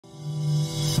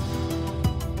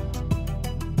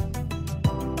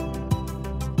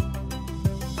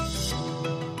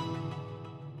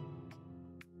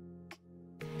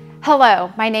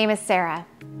Hello, my name is Sarah.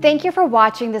 Thank you for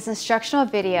watching this instructional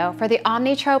video for the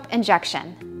Omnitrope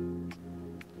injection.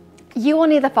 You will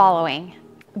need the following: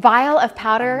 vial of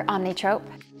powder Omnitrope,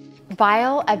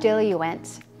 vial of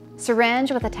diluent,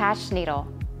 syringe with attached needle,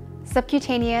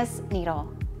 subcutaneous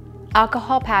needle,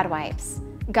 alcohol pad wipes,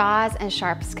 gauze and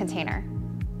sharps container.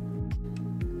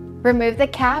 Remove the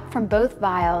cap from both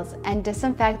vials and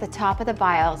disinfect the top of the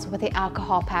vials with the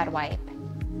alcohol pad wipe.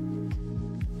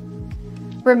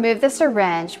 Remove the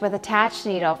syringe with attached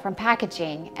needle from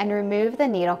packaging and remove the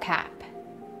needle cap.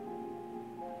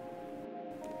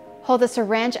 Hold the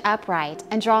syringe upright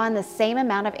and draw in the same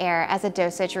amount of air as the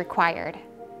dosage required.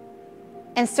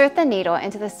 Insert the needle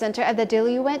into the center of the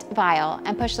diluent vial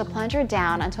and push the plunger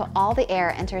down until all the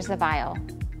air enters the vial.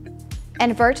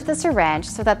 Invert the syringe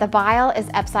so that the vial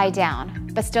is upside down,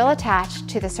 but still attached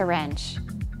to the syringe.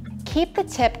 Keep the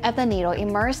tip of the needle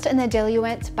immersed in the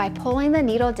diluent by pulling the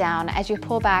needle down as you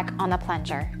pull back on the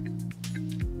plunger.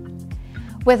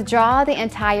 Withdraw the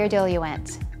entire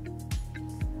diluent.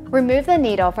 Remove the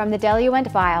needle from the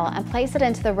diluent vial and place it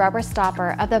into the rubber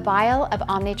stopper of the vial of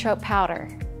Omnitrope powder.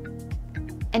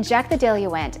 Inject the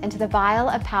diluent into the vial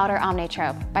of powder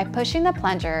Omnitrope by pushing the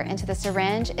plunger until the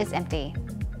syringe is empty.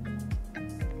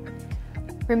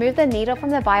 Remove the needle from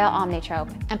the vial Omnitrope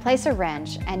and place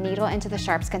syringe and needle into the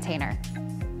sharps container.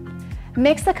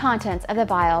 Mix the contents of the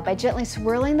vial by gently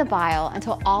swirling the vial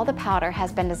until all the powder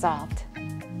has been dissolved.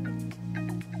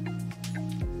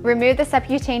 Remove the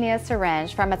subcutaneous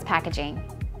syringe from its packaging.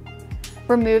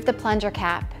 Remove the plunger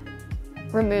cap.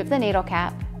 Remove the needle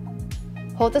cap.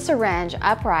 Hold the syringe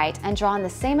upright and draw in the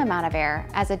same amount of air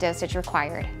as the dosage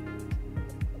required.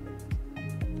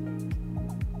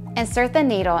 Insert the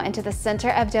needle into the center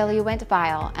of diluent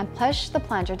vial and push the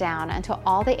plunger down until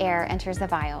all the air enters the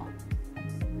vial.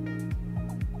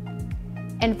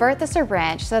 Invert the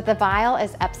syringe so that the vial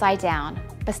is upside down,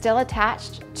 but still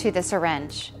attached to the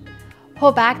syringe.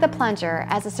 Pull back the plunger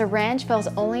as the syringe fills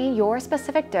only your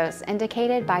specific dose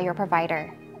indicated by your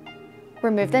provider.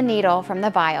 Remove the needle from the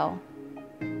vial.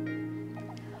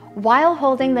 While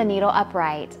holding the needle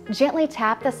upright, gently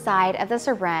tap the side of the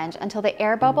syringe until the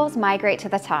air bubbles migrate to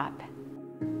the top.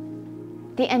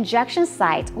 The injection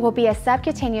site will be a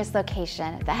subcutaneous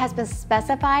location that has been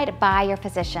specified by your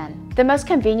physician. The most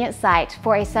convenient site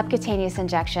for a subcutaneous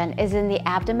injection is in the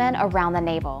abdomen around the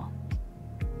navel.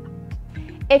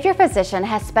 If your physician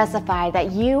has specified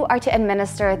that you are to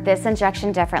administer this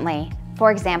injection differently,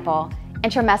 for example,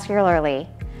 intramuscularly,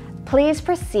 please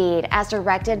proceed as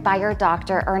directed by your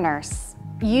doctor or nurse.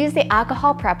 Use the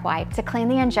alcohol prep wipe to clean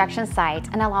the injection site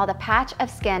and allow the patch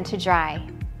of skin to dry.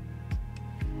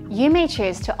 You may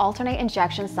choose to alternate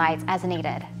injection sites as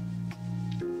needed.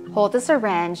 Hold the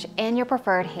syringe in your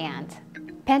preferred hand.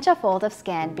 Pinch a fold of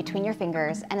skin between your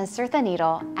fingers and insert the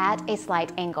needle at a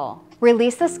slight angle.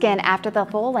 Release the skin after the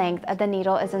full length of the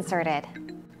needle is inserted.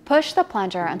 Push the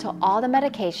plunger until all the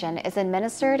medication is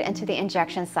administered into the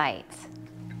injection site.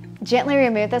 Gently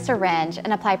remove the syringe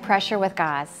and apply pressure with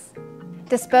gauze.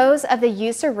 Dispose of the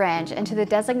used syringe into the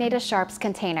designated sharps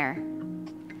container.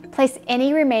 Place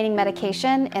any remaining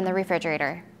medication in the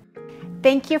refrigerator.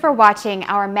 Thank you for watching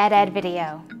our MedEd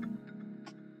video.